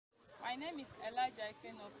My name is Elijah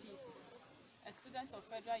Ikenopis, a student of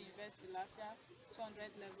Federal University Lafia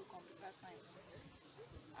 200 level computer science.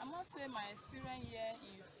 I must say my experience here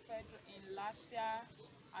in Lafia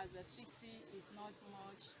as a city is not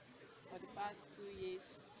much for the past 2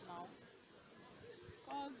 years now,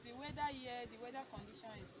 because the weather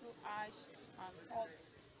condition is too harsh and hot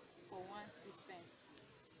for one system.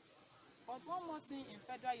 But one more thing in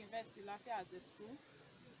Federal University Lafia as a school,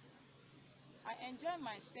 I enjoy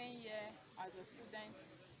my staying here as a student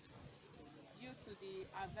due to the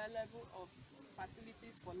available of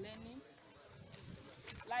facilities for learning.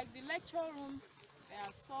 Like the lecture room, there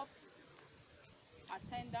are soft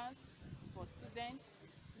attendance for students,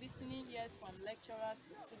 listening ears from lecturers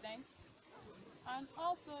to students, and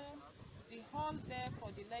also the hall there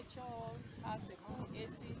for the lecture hall has a cool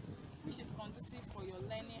AC which is conducive for your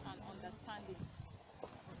learning and understanding.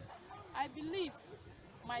 I believe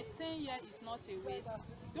my stay here is not a waste,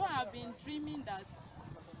 though I've been dreaming that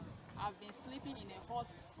I've been sleeping in a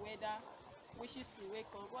hot weather, wishes to wake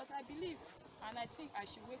up, but I believe and I think I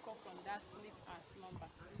should wake up from that sleep and slumber,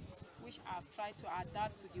 which I've tried to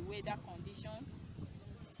adapt to the weather condition.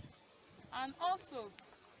 And also,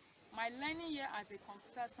 my learning here as a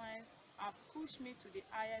computer science have pushed me to the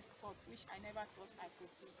highest top, which I never thought I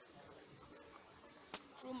could do.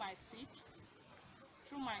 Through my speech,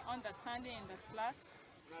 through my understanding in the class.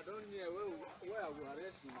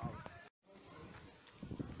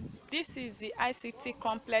 This is the ICT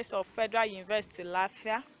complex of Federal University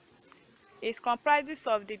Lafia. It comprises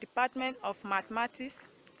of the Department of Mathematics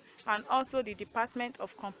and also the Department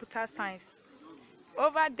of Computer Science.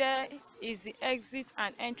 Over there is the exit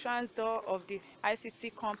and entrance door of the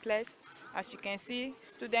ICT complex. As you can see,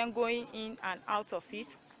 students going in and out of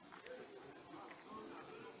it.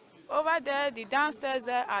 Over there, the downstairs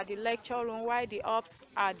there are the lecture room, while the ups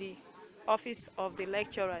are the office of the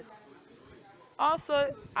lecturers.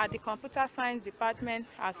 Also at the computer science department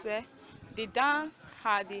as well, the down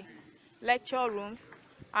are the lecture rooms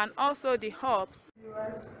and also the hub.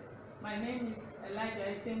 Viewers, my name is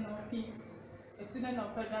Elijah Ikenopis, a student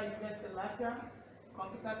of Federal University Lafia,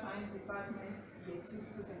 computer science department, year 2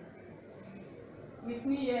 student. With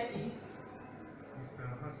me here is Mr.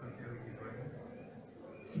 Hassan Eric Ibrahim.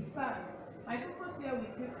 Sir, my purpose here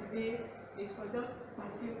with you today is for just some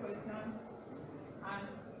few questions, and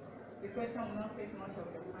the question will not take much of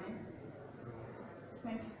your time.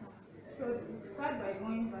 Thank you, sir. So we'll start by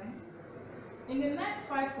going by. In the next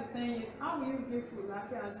 5 to 10 years, how will you view Full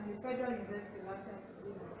Lafia as in the Federal University Lafia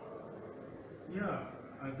today? Yeah,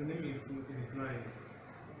 as the name implies,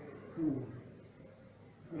 Full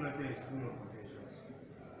Lafia is full of potentials.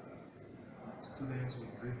 Students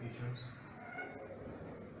with great visions,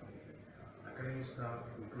 academic staff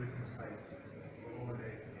with great insights in all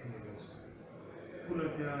their endeavors. Full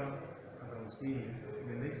Lafia, as I was saying, in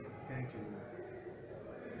the next 10 to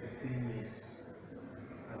 15 years,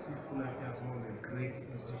 I see Full Lafia as one of the great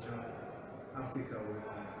institutions Africa will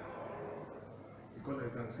recognize. Because as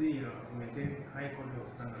you can see, we maintain high quality of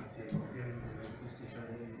standards here compared with the institutions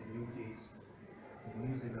in the UK, in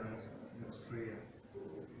New Zealand, in Australia.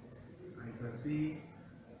 And you can see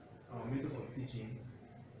our method of teaching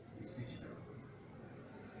is digital.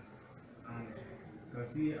 And you can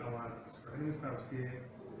see our academic staff here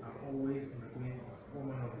are always